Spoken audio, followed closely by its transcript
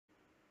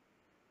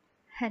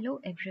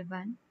Hello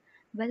everyone,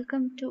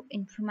 welcome to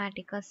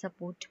Informatica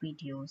support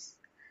videos.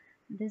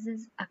 This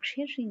is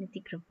Akshay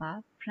Srinidhi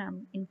Kripa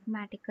from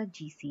Informatica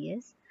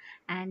GCS,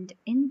 and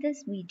in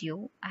this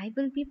video I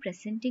will be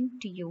presenting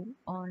to you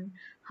on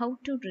how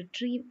to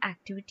retrieve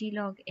activity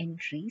log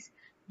entries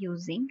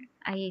using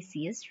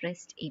IICS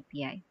REST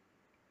API.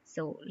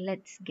 So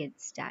let's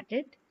get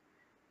started.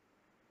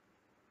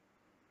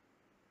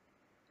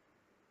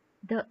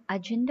 The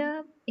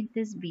agenda in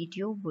this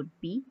video would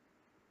be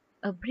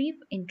a brief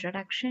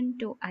introduction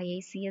to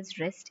IICS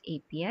REST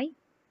API,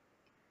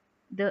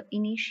 the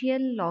initial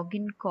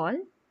login call,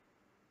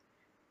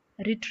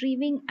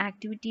 retrieving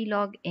activity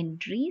log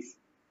entries,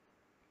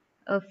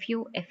 a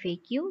few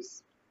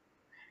FAQs,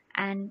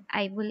 and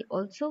I will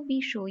also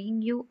be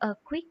showing you a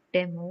quick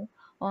demo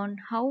on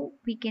how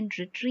we can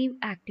retrieve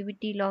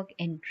activity log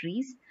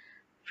entries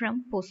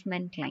from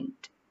Postman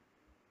client.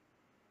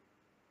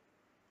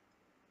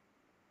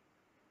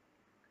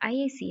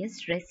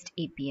 IICS REST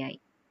API.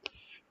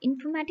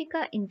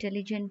 Informatica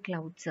Intelligent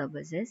Cloud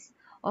Services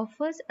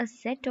offers a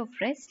set of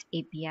REST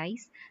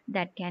APIs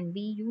that can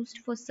be used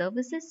for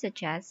services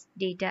such as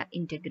data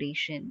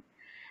integration.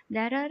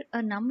 There are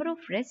a number of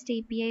REST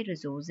API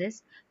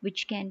resources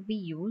which can be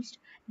used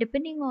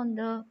depending on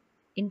the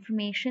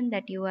information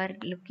that you are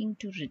looking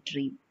to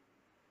retrieve.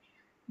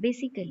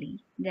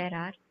 Basically, there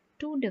are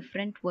two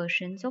different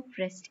versions of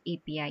REST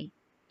API,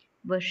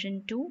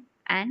 version 2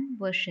 and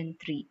version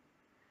 3.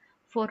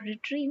 For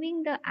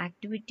retrieving the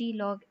activity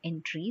log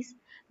entries,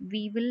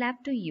 we will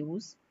have to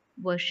use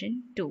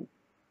version 2.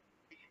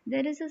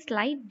 There is a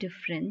slight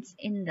difference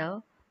in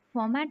the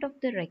format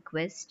of the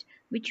request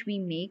which we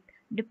make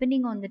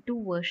depending on the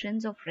two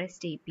versions of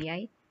REST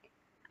API,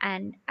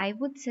 and I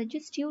would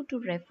suggest you to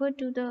refer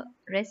to the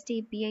REST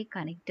API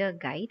connector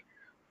guide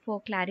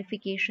for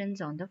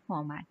clarifications on the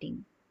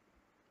formatting.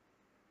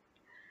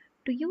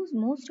 To use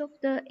most of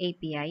the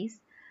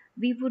APIs,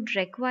 we would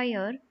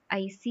require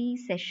IC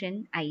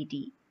session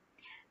ID.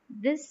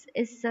 This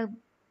is a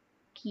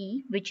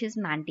key which is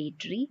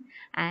mandatory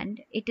and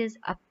it is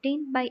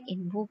obtained by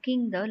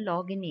invoking the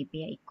login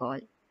API call.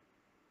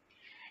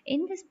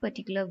 In this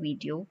particular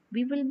video,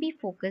 we will be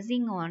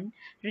focusing on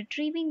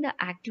retrieving the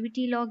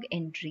activity log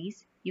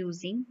entries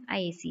using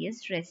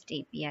IICS REST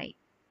API.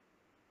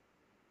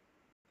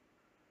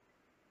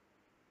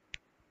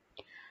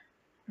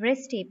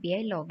 REST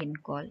API login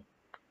call.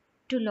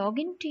 To log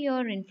into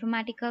your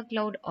Informatica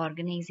Cloud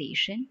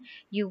organization,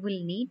 you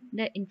will need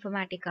the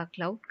Informatica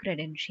Cloud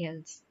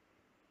credentials.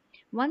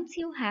 Once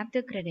you have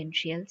the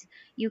credentials,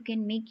 you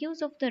can make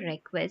use of the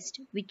request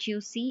which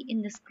you see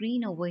in the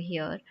screen over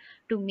here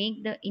to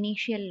make the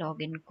initial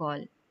login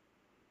call.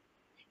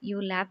 You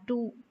will have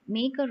to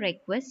make a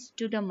request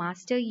to the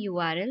master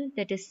URL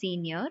that is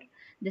seen here.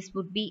 This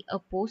would be a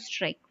post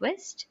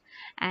request,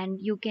 and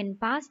you can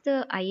pass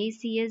the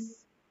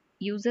IICS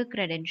user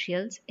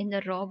credentials in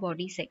the raw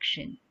body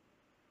section.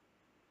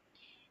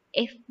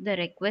 If the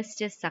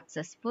request is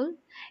successful,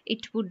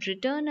 it would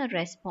return a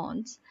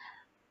response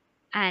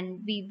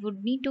and we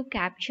would need to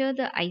capture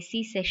the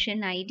IC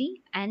session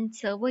ID and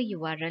server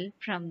URL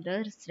from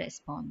the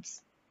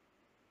response.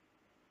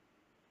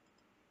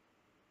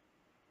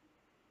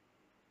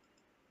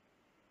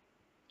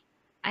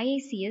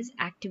 IICS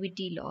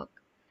activity log.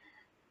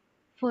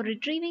 For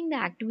retrieving the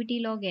activity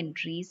log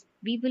entries,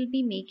 we will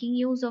be making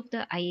use of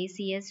the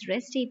IICS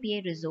REST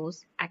API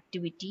resource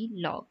activity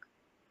log.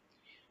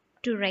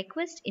 To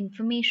request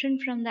information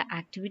from the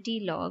activity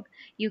log,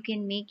 you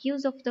can make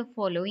use of the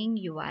following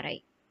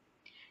URI: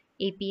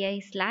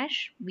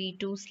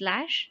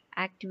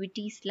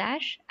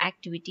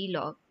 API/v2/activity/activity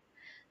log.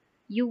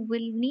 You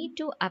will need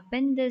to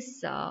append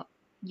this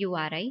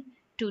URI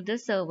to the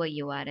server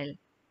URL.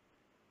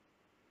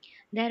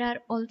 There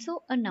are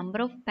also a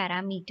number of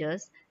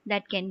parameters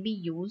that can be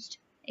used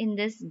in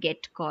this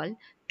GET call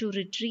to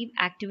retrieve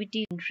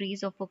activity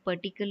entries of a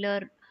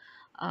particular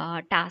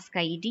task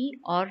ID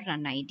or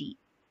run ID.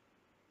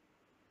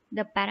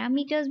 The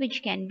parameters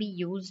which can be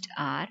used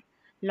are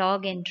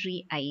log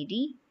entry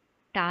ID,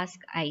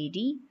 task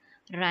ID,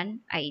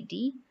 run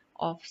ID,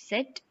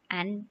 offset,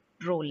 and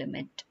row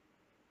limit.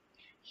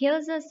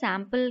 Here's a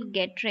sample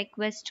GET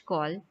request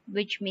call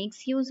which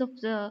makes use of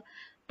the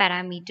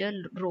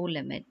parameter row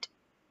limit.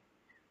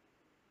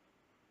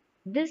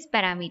 This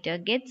parameter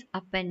gets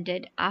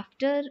appended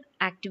after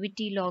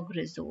activity log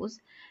resource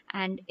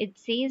and it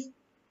says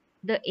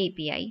the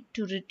API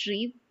to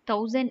retrieve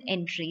 1000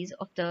 entries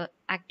of the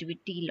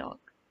activity log.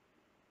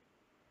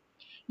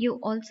 You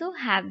also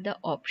have the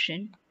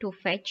option to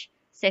fetch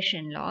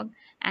session log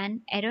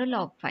and error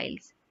log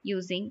files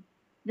using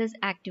this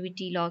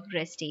activity log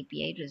REST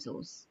API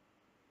resource.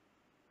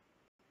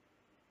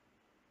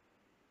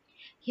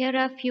 Here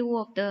are a few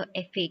of the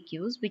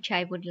FAQs which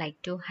I would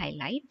like to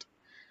highlight.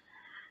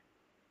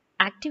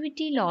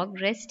 Activity log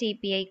REST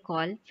API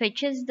call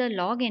fetches the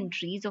log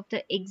entries of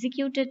the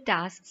executed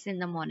tasks in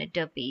the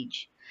monitor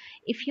page.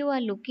 If you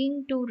are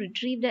looking to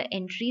retrieve the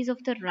entries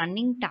of the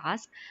running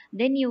task,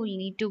 then you will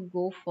need to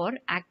go for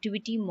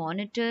activity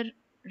monitor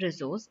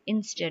resource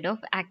instead of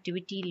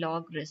activity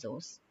log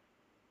resource.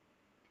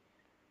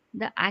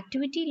 The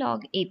Activity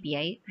Log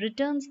API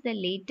returns the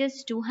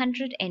latest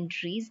 200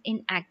 entries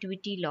in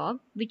Activity Log,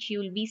 which you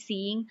will be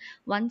seeing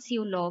once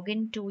you log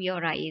into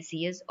your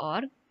IICS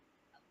or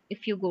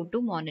if you go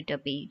to monitor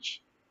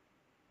page.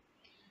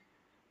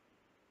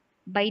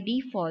 By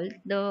default,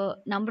 the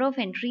number of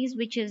entries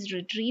which is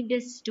retrieved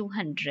is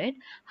 200.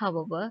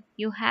 However,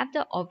 you have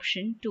the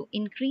option to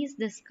increase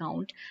this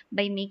count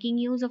by making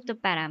use of the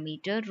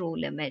parameter row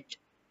limit.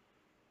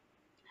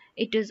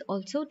 It is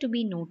also to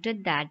be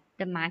noted that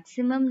the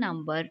maximum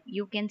number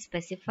you can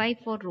specify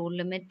for row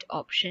limit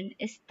option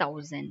is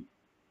 1000.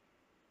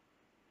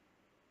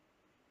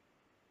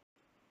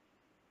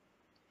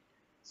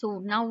 So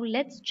now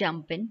let's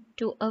jump in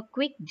to a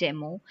quick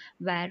demo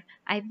where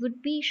I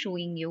would be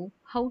showing you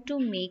how to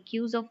make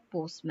use of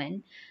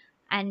Postman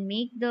and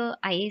make the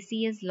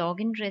IICS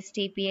login REST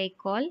API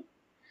call,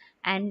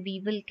 and we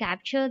will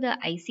capture the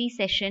IC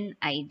session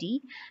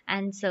ID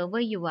and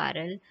server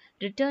URL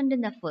returned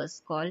in the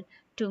first call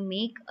to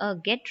make a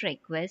GET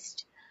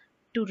request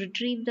to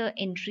retrieve the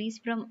entries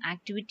from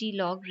Activity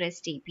Log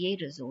REST API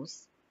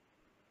resource.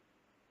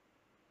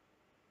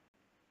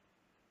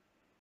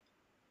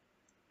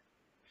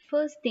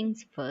 First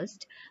things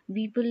first,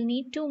 we will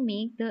need to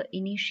make the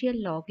initial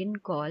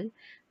login call,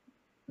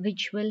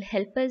 which will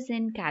help us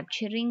in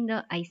capturing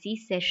the IC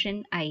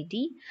session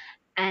ID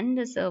and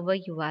the server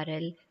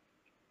URL,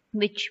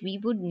 which we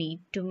would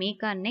need to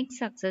make our next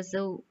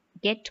successive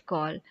GET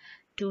call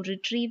to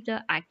retrieve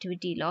the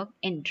activity log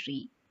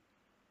entry.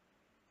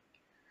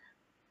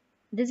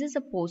 This is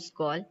a post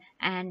call,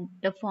 and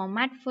the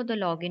format for the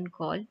login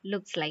call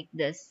looks like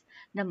this.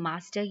 The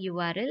master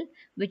URL,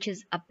 which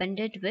is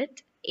appended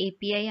with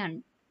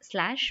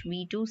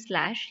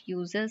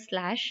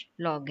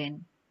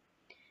API/v2/user/login.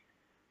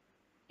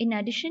 In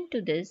addition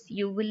to this,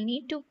 you will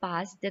need to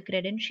pass the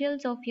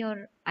credentials of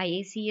your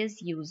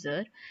IICS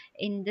user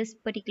in this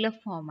particular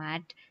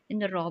format in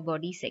the raw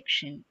body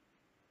section.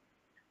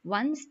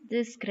 Once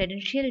this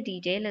credential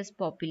detail is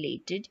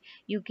populated,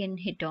 you can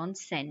hit on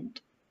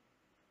send.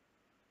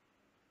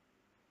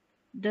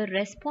 The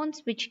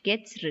response which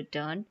gets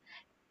returned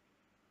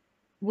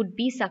would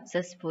be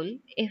successful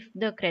if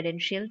the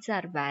credentials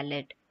are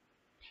valid.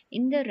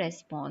 In the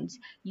response,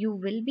 you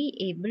will be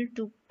able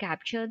to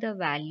capture the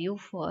value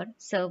for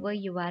server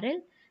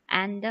URL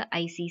and the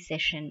IC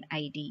session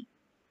ID.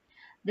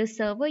 The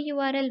server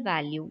URL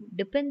value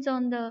depends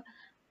on the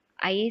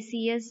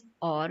IICS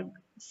org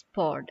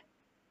pod.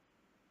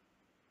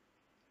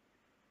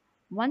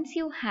 Once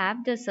you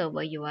have the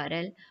server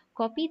URL,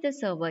 copy the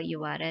server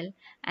URL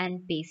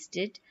and paste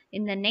it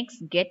in the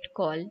next GET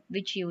call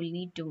which you will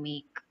need to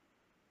make.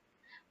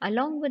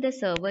 Along with the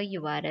server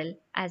URL,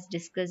 as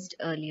discussed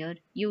earlier,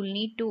 you will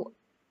need to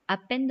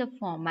append the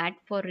format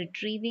for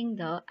retrieving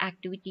the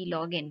activity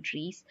log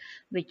entries,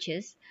 which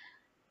is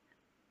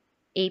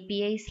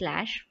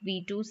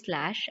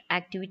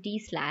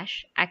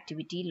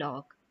API/v2/activity/activity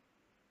log.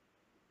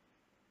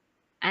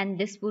 And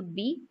this would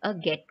be a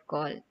GET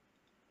call.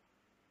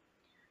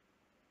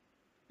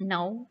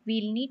 Now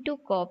we'll need to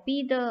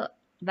copy the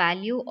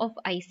value of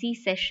IC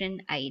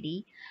session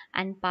ID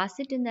and pass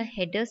it in the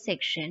header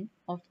section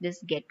of this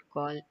GET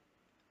call.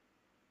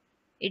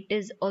 It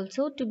is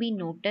also to be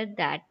noted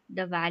that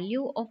the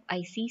value of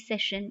IC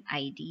session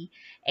ID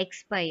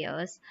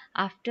expires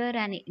after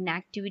an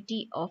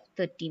inactivity of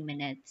 30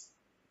 minutes.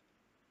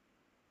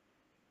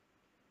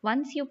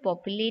 Once you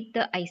populate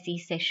the IC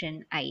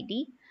session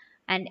ID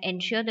and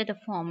ensure that the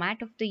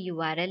format of the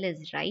URL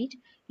is right,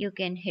 you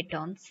can hit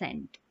on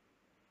send.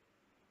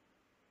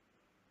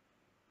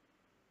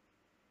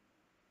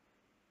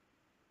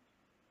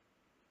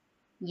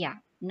 Yeah,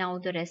 now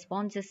the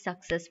response is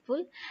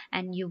successful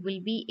and you will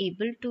be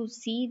able to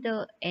see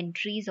the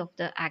entries of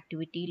the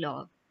activity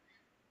log.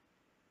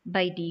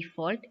 By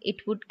default,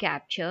 it would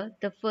capture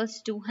the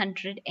first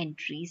 200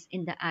 entries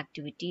in the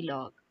activity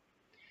log.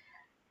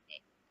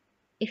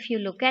 If you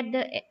look at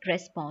the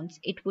response,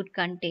 it would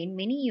contain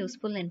many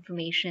useful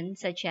information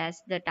such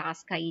as the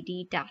task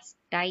ID, task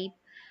type,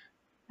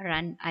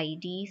 run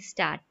ID,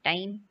 start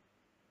time,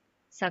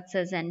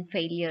 success and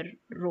failure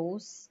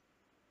rows,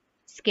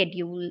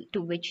 schedule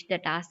to which the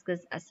task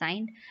is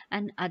assigned,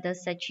 and other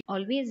such.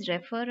 Always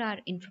refer our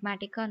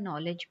Informatica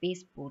knowledge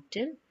base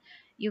portal.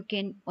 You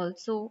can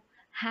also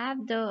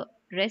have the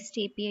REST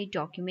API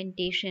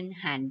documentation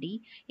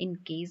handy in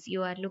case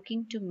you are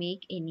looking to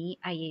make any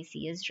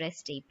IICS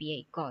REST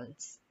API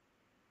calls.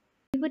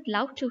 We would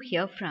love to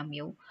hear from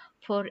you.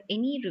 For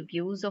any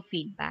reviews or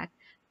feedback,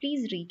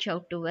 please reach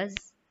out to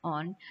us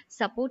on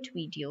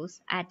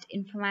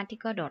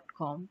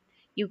supportvideos@informatica.com.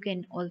 You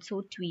can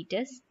also tweet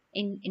us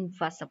in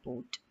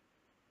InfoSupport.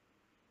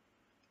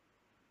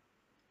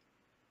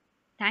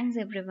 Thanks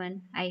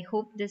everyone. I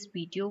hope this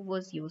video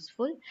was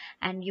useful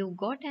and you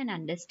got an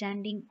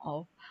understanding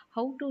of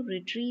how to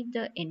retrieve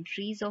the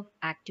entries of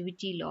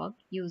activity log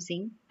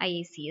using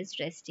IICS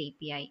REST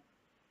API.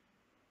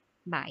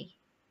 Bye.